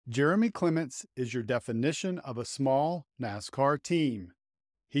Jeremy Clements is your definition of a small NASCAR team.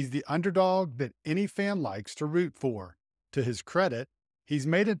 He's the underdog that any fan likes to root for. To his credit, he's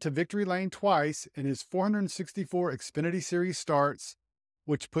made it to victory lane twice in his 464 Xfinity Series starts,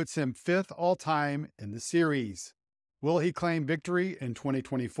 which puts him fifth all time in the series. Will he claim victory in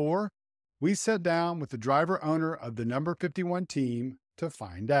 2024? We sat down with the driver owner of the number 51 team to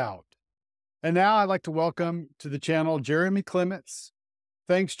find out. And now I'd like to welcome to the channel Jeremy Clements.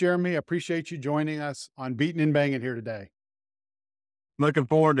 Thanks, Jeremy. I appreciate you joining us on Beating and Banging here today. Looking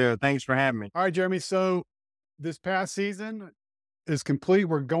forward to it. Thanks for having me. All right, Jeremy. So this past season is complete.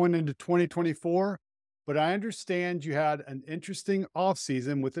 We're going into 2024, but I understand you had an interesting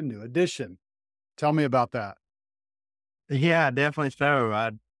offseason with a new addition. Tell me about that. Yeah, definitely so.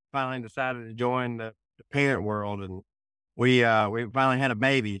 I finally decided to join the parent world, and we finally had a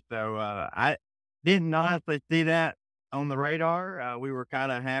baby. So I didn't honestly see that on the radar. We were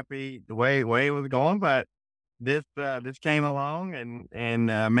kind of happy the way it was going, but this came along, and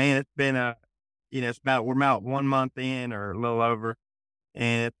man, it's been we're about 1 month in or a little over,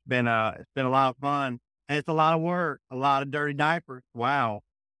 and it's been a lot of fun. And it's a lot of work, a lot of dirty diapers. Wow.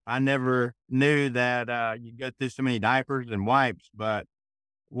 I never knew that you go through so many diapers and wipes, but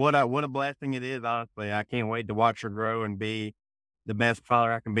what a blessing it is, honestly. I can't wait to watch her grow and be the best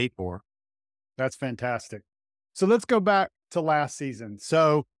father I can be for her. That's fantastic. So let's go back to last season.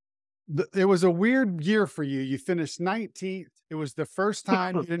 So it was a weird year for you. You finished 19th. It was the first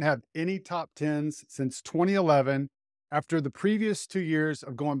time you didn't have any top 10s since 2011 after the previous 2 years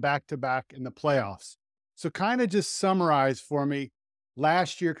of going back to back in the playoffs. So kind of just summarize for me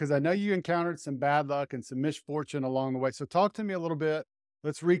last year, because I know you encountered some bad luck and some misfortune along the way. So talk to me a little bit.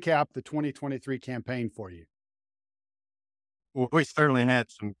 Let's recap the 2023 campaign for you. Well, we certainly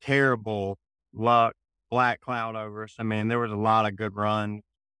had some terrible luck, black cloud over us. I mean, there was a lot of good runs,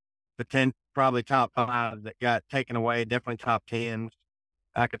 probably top five that got taken away, definitely top tens.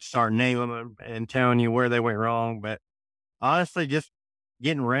 I could start naming them and telling you where they went wrong, but honestly, just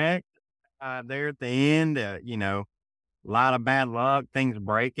getting wrecked there at the end, a lot of bad luck, things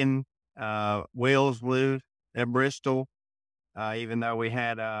breaking, wheels loose at Bristol, even though we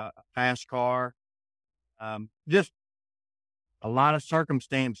had a fast car. Just a lot of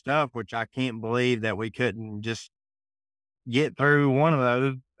circumstance stuff, which I can't believe that we couldn't just get through one of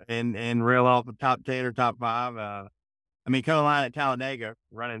those and reel off the top 10 or top five. I mean, Carolina at Talladega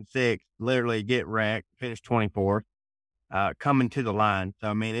running six, literally get wrecked, finish 24th, coming to the line. So,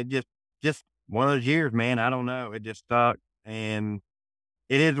 I mean, just one of those years, man. I don't know. It just stuck, and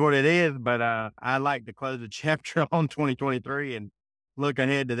it is what it is. But I like to close the chapter on 2023 and look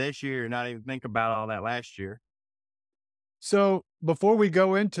ahead to this year and not even think about all that last year. So before we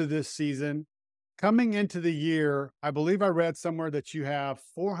go into this season, coming into the year, I believe I read somewhere that you have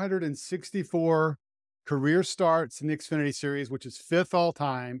 464 career starts in the Xfinity Series, which is fifth all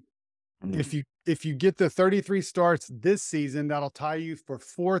time. If you get the 33 starts this season, that'll tie you for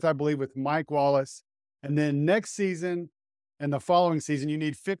fourth, I believe, with Mike Wallace. And then next season and the following season, you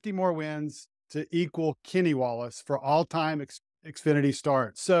need 50 more wins to equal Kenny Wallace for all-time Xfinity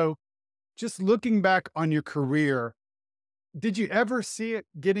starts. So just looking back on your career, did you ever see it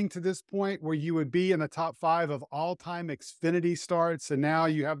getting to this point where you would be in the top five of all-time Xfinity starts, and now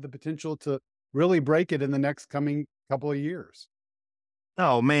you have the potential to really break it in the next coming couple of years?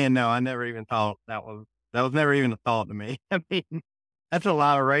 Oh man, no, I never even thought that was never even a thought to me. I mean, that's a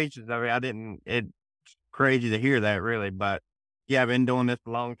lot of races. I mean, it's crazy to hear that really, but yeah, I've been doing this a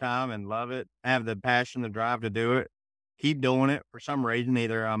long time and love it. I have the passion, the drive to do it. Keep doing it for some reason.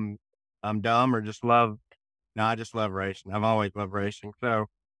 Either I'm dumb or just love. No, I just love racing. I've always loved racing. So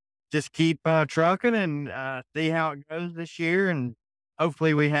just keep trucking and see how it goes this year. And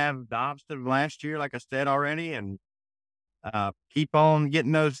hopefully we have the opposite of last year, like I said already, and keep on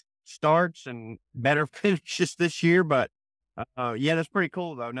getting those starts and better finishes this year. But yeah, that's pretty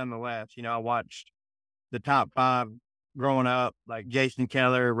cool though. Nonetheless, I watched the top five growing up, like Jason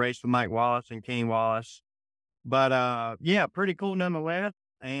Keller raced with Mike Wallace and Kenny Wallace. But yeah, pretty cool nonetheless.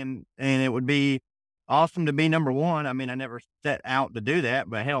 And it would be awesome to be number one. I mean, I never set out to do that,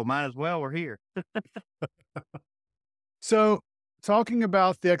 but hell, might as well. We're here. So, talking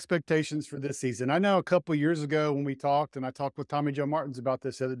about the expectations for this season, I know a couple of years ago when we talked, and I talked with Tommy Joe Martins about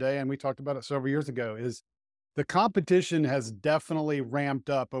this the other day, and we talked about it several years ago, is the competition has definitely ramped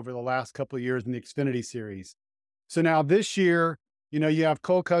up over the last couple of years in the Xfinity Series. So now this year, you have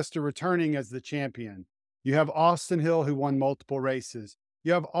Cole Custer returning as the champion. You have Austin Hill, who won multiple races.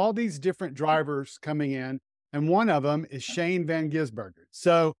 You have all these different drivers coming in, and one of them is Shane Van Gisbergen.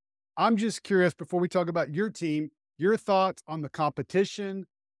 So I'm just curious, before we talk about your team, your thoughts on the competition,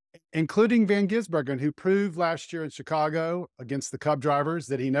 including Van Gisbergen, who proved last year in Chicago against the Cub drivers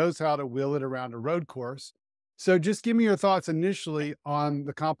that he knows how to wheel it around a road course. So just give me your thoughts initially on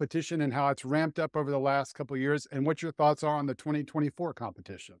the competition and how it's ramped up over the last couple of years and what your thoughts are on the 2024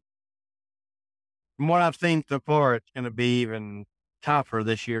 competition. From what I've seen so far, it's going to be even tougher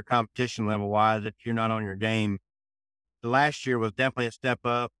this year, competition level wise, if you're not on your game. The last year was definitely a step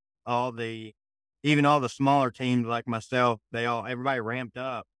up. All the, even all the smaller teams like myself, everybody ramped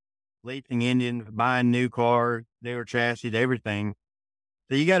up, leasing engines, buying new cars, newer chassis, everything.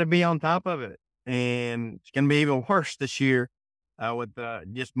 So you got to be on top of it. And it's going to be even worse this year with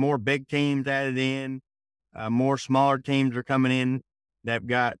just more big teams added in. More smaller teams are coming in that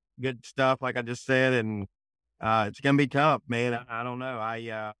got good stuff, like I just said. And it's going to be tough, man. I don't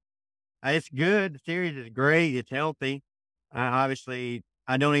know. It's good. The series is great. It's healthy. Obviously,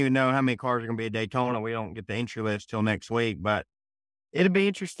 I don't even know how many cars are going to be at Daytona. We don't get the entry list till next week, but it'll be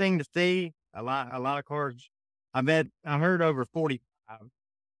interesting to see a lot of cars. I heard over 45,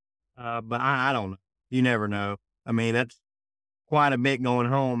 but I don't know. You never know. I mean, that's quite a bit going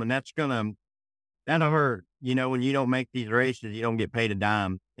home, and that'll hurt. You know, when you don't make these races, you don't get paid a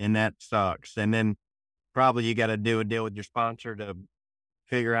dime, and that sucks. And then probably you got to do a deal with your sponsor to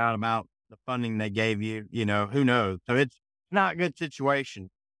figure out about the funding they gave you. You know, who knows? So it's not a good situation,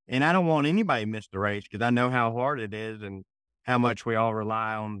 and I don't want anybody to miss the race because I know how hard it is and how much we all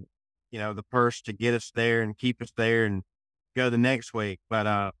rely on, the purse to get us there and keep us there and go the next week.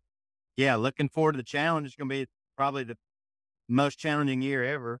 But yeah, looking forward to the challenge. It's going to be probably the most challenging year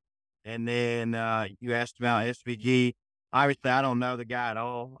ever. And then you asked about SVG. Obviously, I don't know the guy at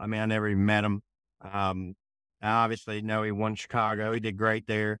all. I mean, I never even met him. I obviously know he won Chicago. He did great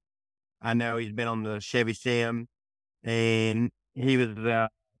there. I know he's been on the Chevy Sim, and he was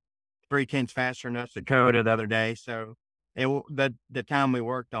 3/10 faster than us at Coda the other day. So the time we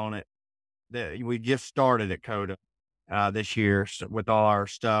worked on it, we just started at Coda this year, so with all our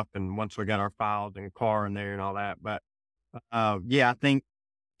stuff, and once we got our files and car in there and all that. But yeah, I think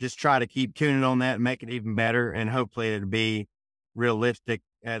just try to keep tuning on that and make it even better, and hopefully it'll be realistic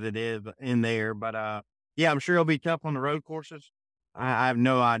as it is in there. But yeah, I'm sure it'll be tough on the road courses. I have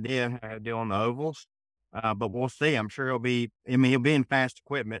no idea how to do on the ovals, but we'll see. I'm sure he'll be. I mean, he'll be in fast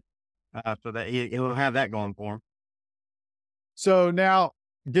equipment, so that he'll have that going for him. So now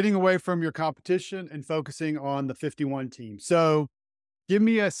getting away from your competition and focusing on the 51 team. So give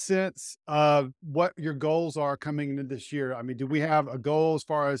me a sense of what your goals are coming into this year. I mean, do we have a goal as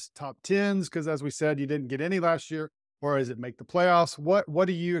far as top tens? Because as we said, you didn't get any last year, or is it make the playoffs? What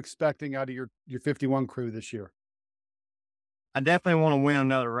are you expecting out of your 51 crew this year? I definitely want to win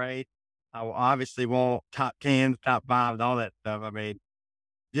another race. I will obviously want top tens, top fives, all that stuff. I mean,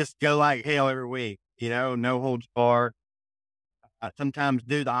 just go like hell every week. No holds barred. Sometimes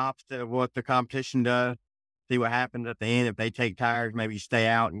do the opposite of what the competition does. See what happens at the end. If they take tires, maybe you stay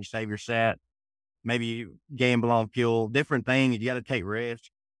out and you save your set. Maybe you gamble on fuel. Different things. You got to take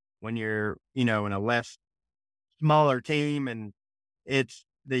risks when you're, in a less smaller team, and it's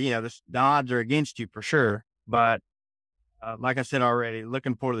the odds are against you for sure. But like I said already,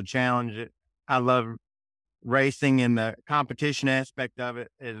 looking for the challenge. I love racing, and the competition aspect of it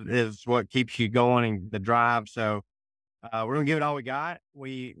is what keeps you going and the drive. So we're gonna give it all we got.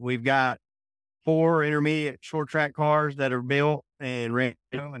 We've got 4 intermediate short track cars that are built and ready,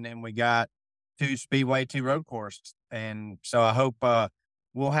 and then we got 2 speedway, 2 road courses. And so I hope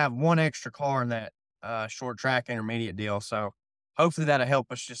we'll have 1 extra car in that short track intermediate deal. So hopefully that'll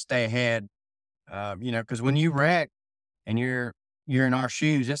help us just stay ahead. Because when you wreck and you're in our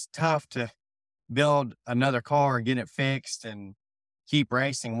shoes, it's tough to build another car and get it fixed and keep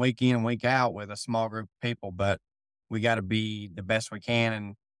racing week in and week out with a small group of people. But we got to be the best we can,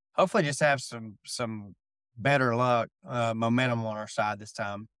 and hopefully just have some better luck, momentum on our side this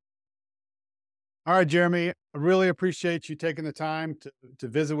time. All right, Jeremy, I really appreciate you taking the time to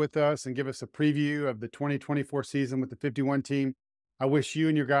visit with us and give us a preview of the 2024 season with the 51 team. I wish you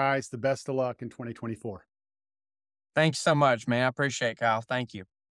and your guys the best of luck in 2024. Thanks so much, man. I appreciate it, Kyle. Thank you.